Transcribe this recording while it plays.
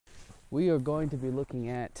we are going to be looking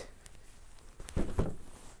at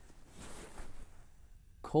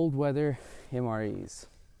cold weather MREs.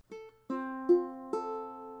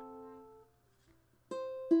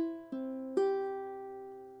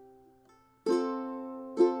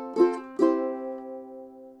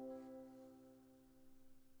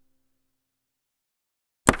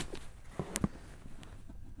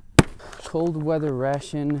 Cold weather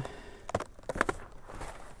ration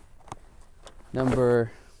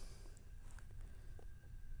number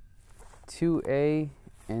 2A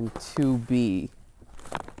and 2B.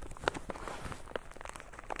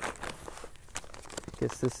 I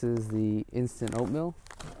guess this is the instant oatmeal.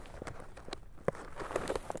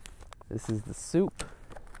 This is the soup.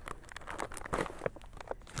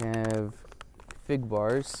 Have fig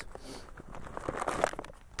bars.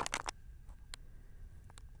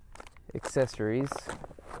 Accessories.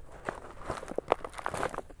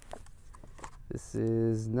 This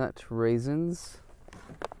is nut raisins,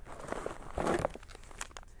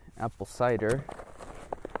 apple cider,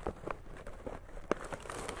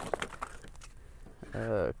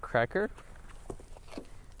 cracker,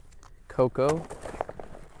 cocoa,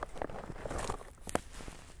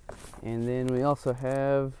 and then we also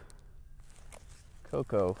have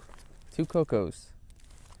cocoa, 2 cocos,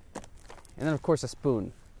 and then of course a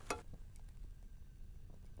spoon.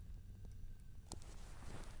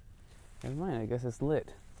 Never mind, I guess it's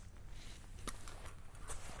lit.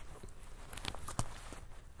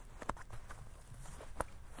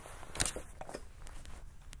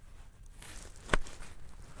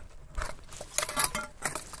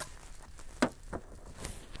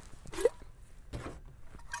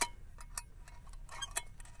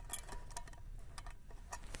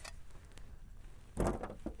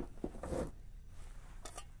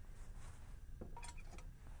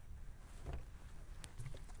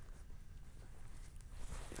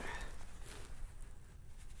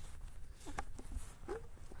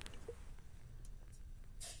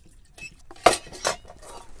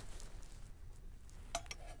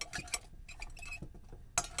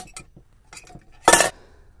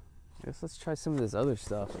 Let's try some of this other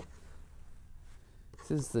stuff.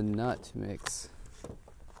 This is the nut mix.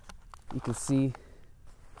 You can see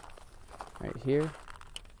right here.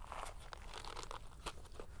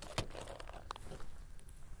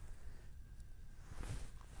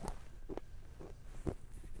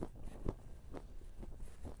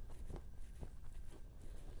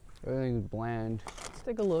 Everything's bland. Let's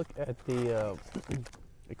take a look at the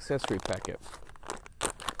accessory packet.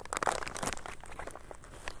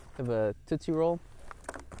 Have a Tootsie Roll,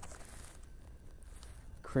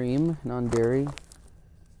 cream, non-dairy,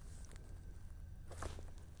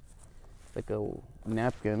 like a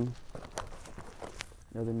napkin,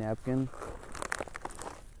 another napkin,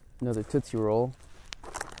 another Tootsie Roll.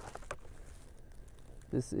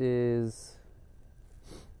 This is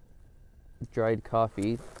dried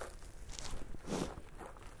coffee,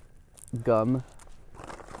 gum,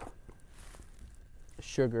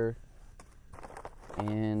 sugar,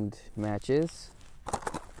 and matches,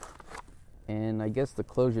 and I guess the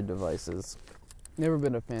closure devices. Never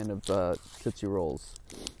been a fan of Tootsie Rolls.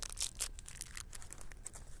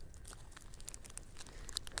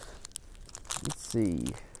 Let's see.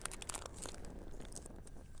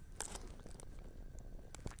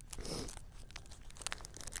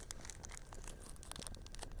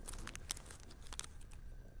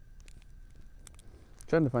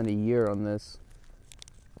 Trying to find a year on this.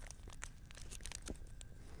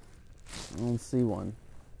 I don't see one.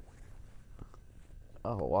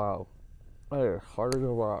 Oh wow, that is harder to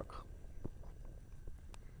rock.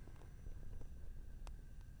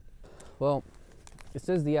 Well, it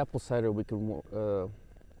says the apple cider we can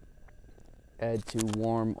add to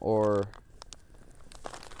warm or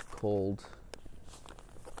cold.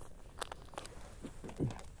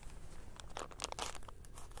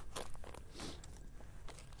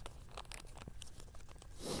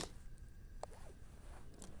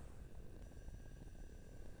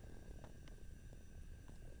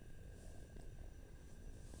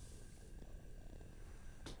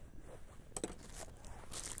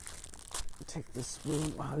 Take this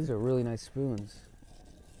spoon. Wow, these are really nice spoons.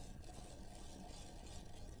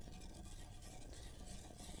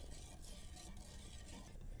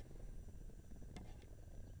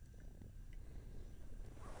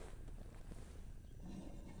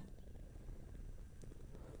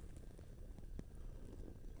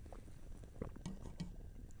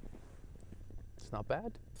 It's not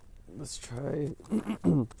bad. Let's try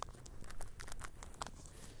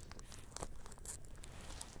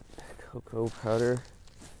cocoa powder.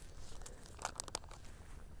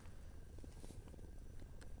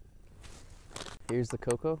 Here's the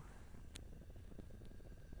cocoa.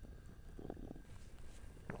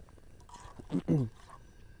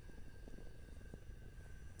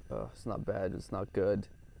 Oh, it's not bad, it's not good.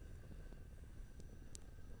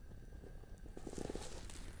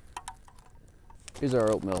 Here's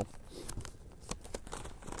our oatmeal.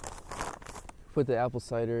 Put the apple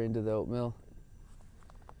cider into the oatmeal.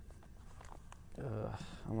 How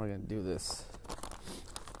am I gonna do this?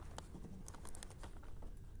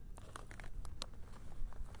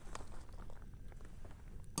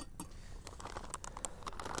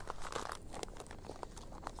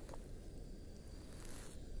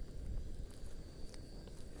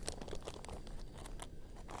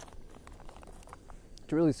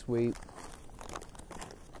 It's really sweet.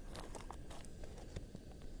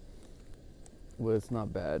 But it's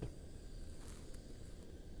not bad.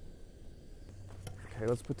 Okay,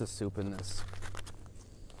 let's put the soup in this.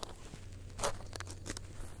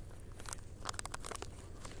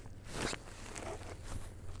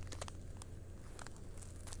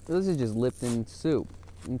 This is just Lipton soup,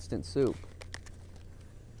 instant soup.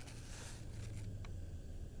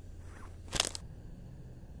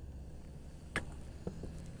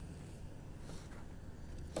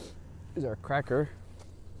 Here's our cracker.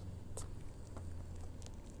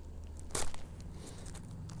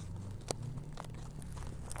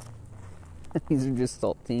 These are just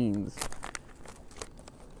saltines.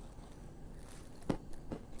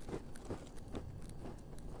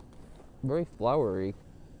 Very floury.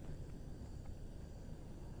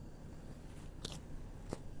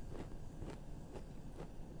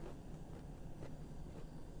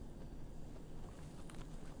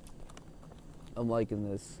 I'm liking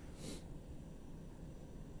this.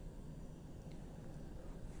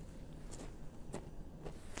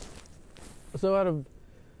 So out of,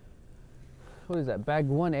 what is that, bag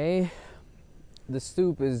 1A, the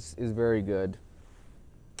soup is very good.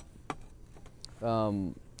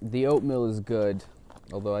 The oatmeal is good,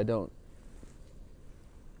 although I don't,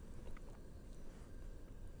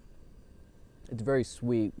 it's very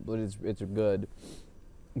sweet, but it's good.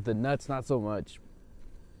 The nuts, not so much.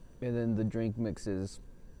 And then the drink mixes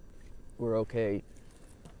were okay.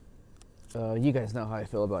 You guys know how I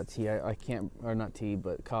feel about tea. I can't, or not tea,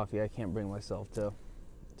 but coffee. I can't bring myself to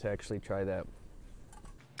actually try that.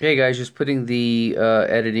 Hey guys, just putting the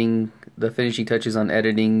the finishing touches on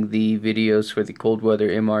editing the videos for the cold weather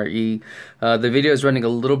MRE. The video is running a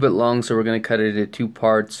little bit long, so we're going to cut it into 2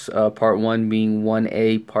 parts. Part 1 being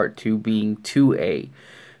 1A, part 2 being 2A.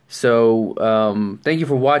 So, thank you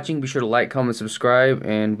for watching. Be sure to like, comment, subscribe,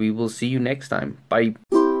 and we will see you next time. Bye.